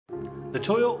The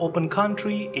Toyo Open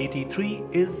Country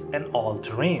AT3 is an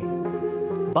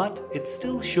all-terrain, but it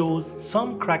still shows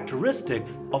some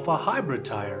characteristics of a hybrid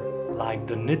tire like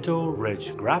the Nitto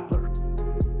Ridge Grappler.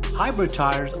 Hybrid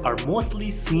tires are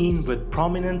mostly seen with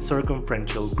prominent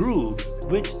circumferential grooves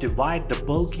which divide the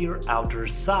bulkier outer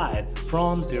sides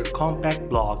from their compact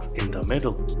blocks in the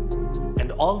middle.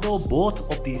 And although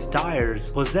both of these tires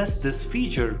possess this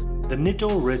feature, the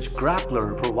Nitto Ridge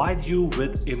Grappler provides you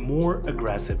with a more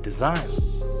aggressive design.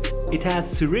 It has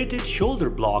serrated shoulder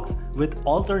blocks with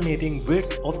alternating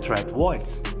width of thread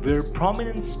voids, where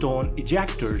prominent stone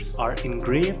ejectors are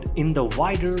engraved in the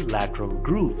wider lateral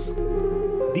grooves.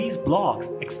 These blocks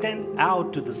extend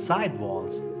out to the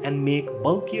sidewalls and make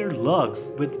bulkier lugs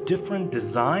with different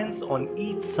designs on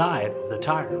each side of the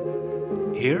tire.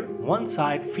 Here, one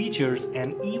side features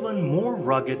an even more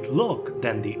rugged look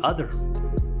than the other.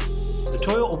 The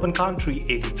Toyo Open Country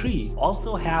AT3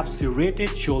 also have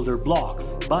serrated shoulder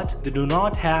blocks, but they do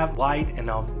not have wide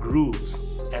enough grooves.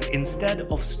 And instead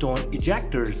of stone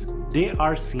ejectors, they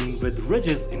are seen with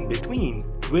ridges in between,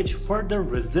 which further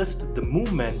resist the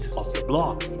movement of the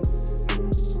blocks.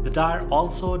 The tire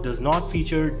also does not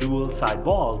feature dual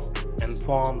sidewalls and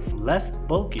forms less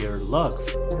bulkier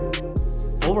lugs.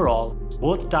 Overall,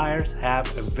 both tires have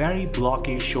a very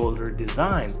blocky shoulder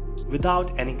design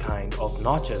without any kind of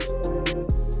notches.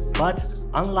 But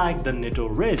unlike the Nitto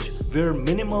Ridge, where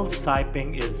minimal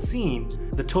siping is seen,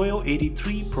 the Toyo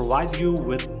AT3 provides you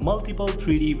with multiple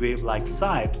 3D wave-like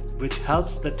sipes, which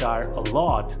helps the tire a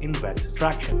lot in wet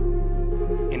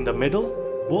traction. In the middle,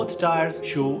 both tires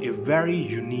show a very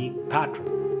unique pattern.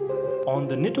 On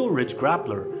the Nitto Ridge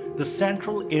Grappler, the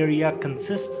central area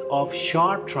consists of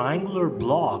sharp triangular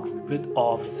blocks with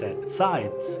offset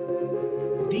sides.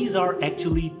 These are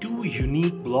actually two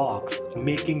unique blocks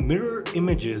making mirror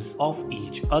images of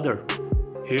each other.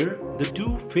 Here, the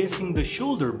two facing the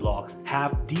shoulder blocks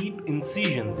have deep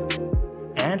incisions,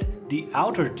 and the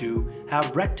outer two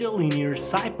have rectilinear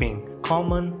siping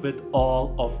common with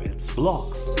all of its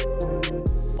blocks.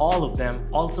 All of them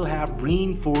also have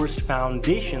reinforced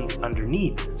foundations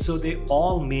underneath, so they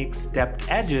all make stepped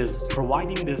edges,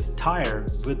 providing this tire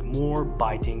with more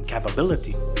biting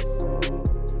capability.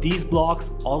 These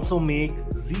blocks also make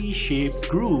Z-shaped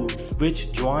grooves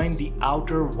which join the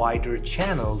outer wider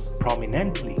channels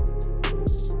prominently.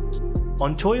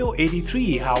 On Toyo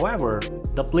AT3, however,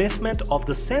 the placement of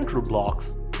the central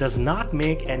blocks does not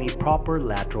make any proper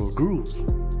lateral grooves.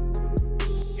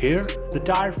 Here, the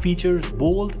tire features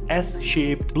bold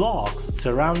S-shaped blocks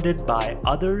surrounded by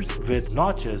others with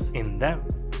notches in them.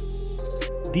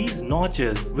 These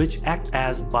notches, which act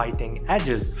as biting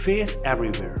edges, face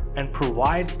everywhere and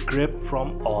provides grip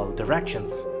from all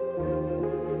directions.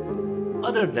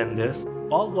 Other than this,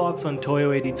 all blocks on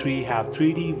Toyo AT3 have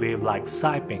 3D wave-like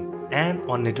siping, and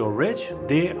on Nitto Ridge,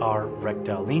 they are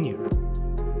rectilinear.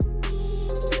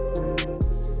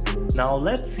 Now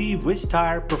let's see which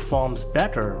tire performs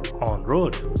better on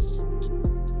road.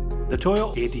 The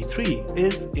Toyo AT3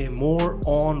 is a more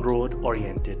on-road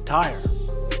oriented tire.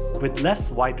 With less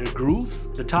wider grooves,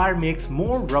 the tire makes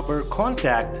more rubber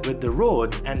contact with the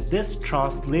road, and this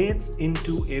translates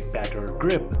into a better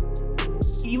grip.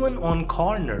 Even on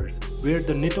corners, where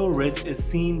the Nitto Ridge is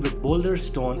seen with boulder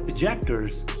stone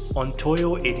ejectors, on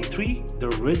Toyo AT3, the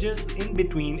ridges in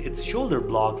between its shoulder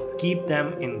blocks keep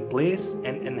them in place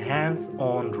and enhance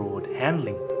on-road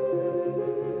handling.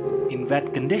 In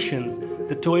wet conditions,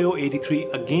 the Toyo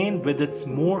AT3, again with its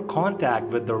more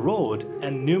contact with the road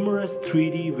and numerous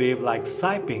 3D wave-like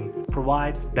siping,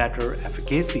 provides better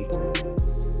efficacy.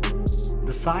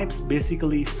 The sipes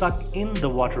basically suck in the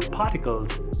water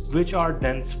particles, which are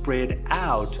then sprayed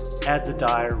out as the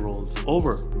tire rolls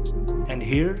over. And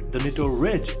here, the Nitto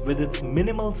Ridge, with its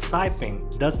minimal siping,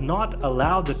 does not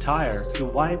allow the tire to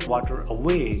wipe water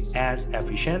away as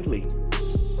efficiently.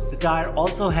 The tire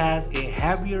also has a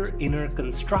heavier inner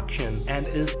construction and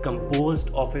is composed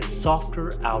of a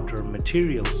softer outer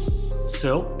material.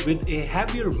 So, with a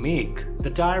heavier make, the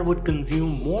tire would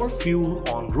consume more fuel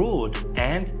on road,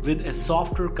 and with a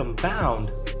softer compound,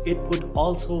 it would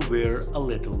also wear a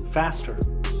little faster.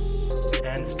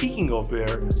 And speaking of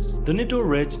wear, the Nitto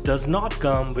Ridge does not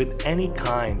come with any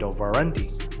kind of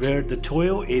warranty, where the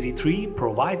Toyo AT3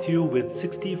 provides you with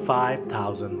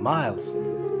 65,000 miles.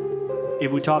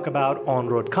 If we talk about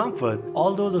on-road comfort,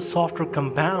 although the softer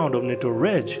compound of Nitto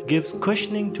Ridge gives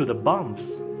cushioning to the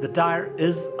bumps, the tire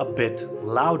is a bit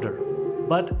louder.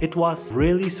 But it was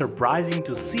really surprising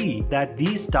to see that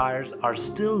these tires are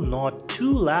still not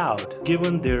too loud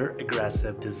given their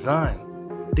aggressive design.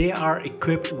 They are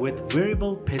equipped with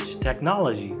variable pitch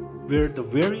technology, where the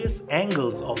various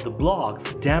angles of the blocks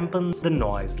dampens the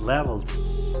noise levels.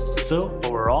 So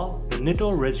overall, the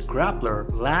Nitto Ridge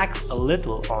Grappler lacks a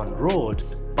little on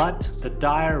roads, but the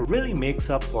tire really makes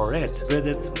up for it with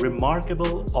its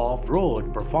remarkable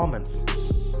off-road performance.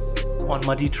 On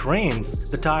muddy terrains,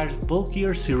 the tire's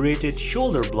bulkier serrated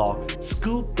shoulder blocks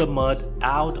scoop the mud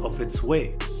out of its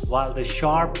way, while the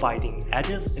sharp biting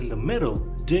edges in the middle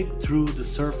dig through the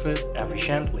surface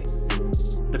efficiently.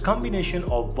 The combination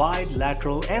of wide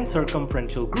lateral and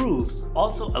circumferential grooves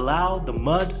also allow the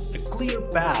mud a clear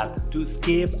path to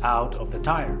escape out of the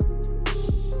tire.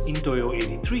 In Toyo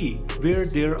AT3, where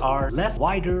there are less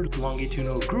wider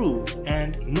longitudinal grooves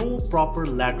and no proper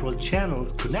lateral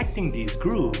channels connecting these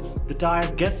grooves, the tire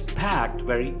gets packed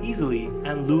very easily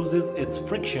and loses its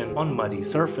friction on muddy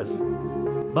surface.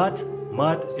 But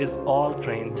mud is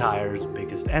all-terrain tires'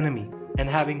 biggest enemy. And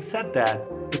having said that,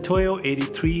 the Toyo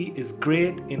AT3 is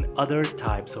great in other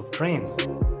types of terrains,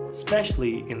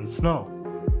 especially in snow.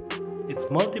 Its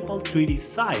multiple 3D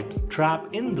sipes trap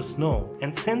in the snow,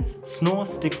 and since snow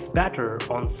sticks better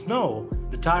on snow,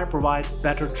 the tire provides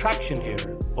better traction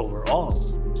here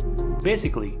overall.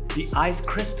 Basically, the ice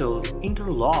crystals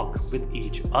interlock with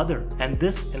each other, and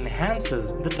this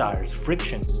enhances the tire's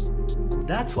friction.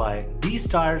 That's why these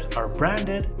tires are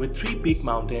branded with 3-peak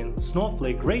mountain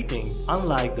snowflake rating,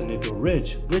 unlike the Nitto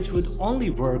Ridge, which would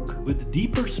only work with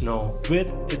deeper snow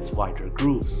with its wider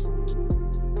grooves.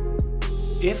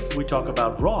 If we talk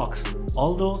about rocks,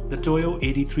 although the Toyo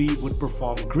AT3 would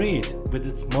perform great with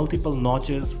its multiple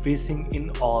notches facing in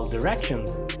all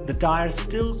directions, the tire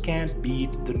still can't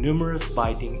beat the numerous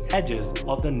biting edges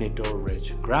of the Nitto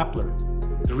Ridge Grappler.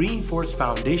 The reinforced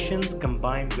foundations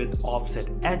combined with offset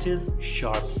edges,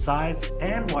 sharp sides,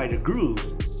 and wider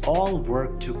grooves all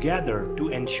work together to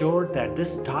ensure that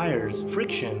this tire's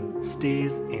friction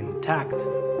stays intact.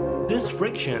 This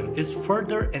friction is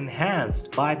further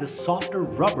enhanced by the softer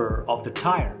rubber of the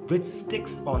tire, which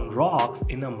sticks on rocks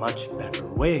in a much better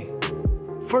way.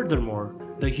 Furthermore,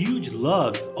 the huge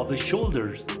lugs of the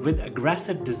shoulders with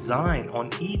aggressive design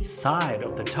on each side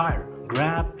of the tire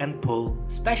grab and pull,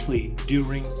 especially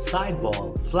during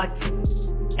sidewall flexing.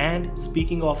 And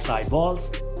speaking of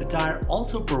sidewalls, the tire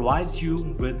also provides you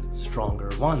with stronger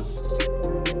ones.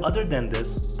 Other than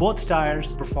this, both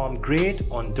tires perform great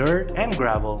on dirt and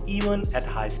gravel even at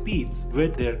high speeds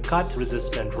with their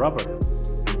cut-resistant rubber.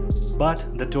 But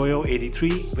the Toyo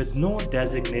AT3 with no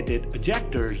designated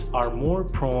ejectors are more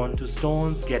prone to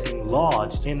stones getting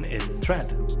lodged in its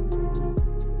tread.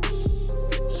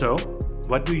 So,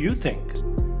 what do you think?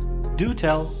 Do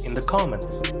tell in the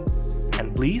comments.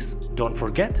 And please don't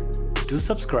forget to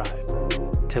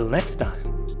subscribe. Till next time.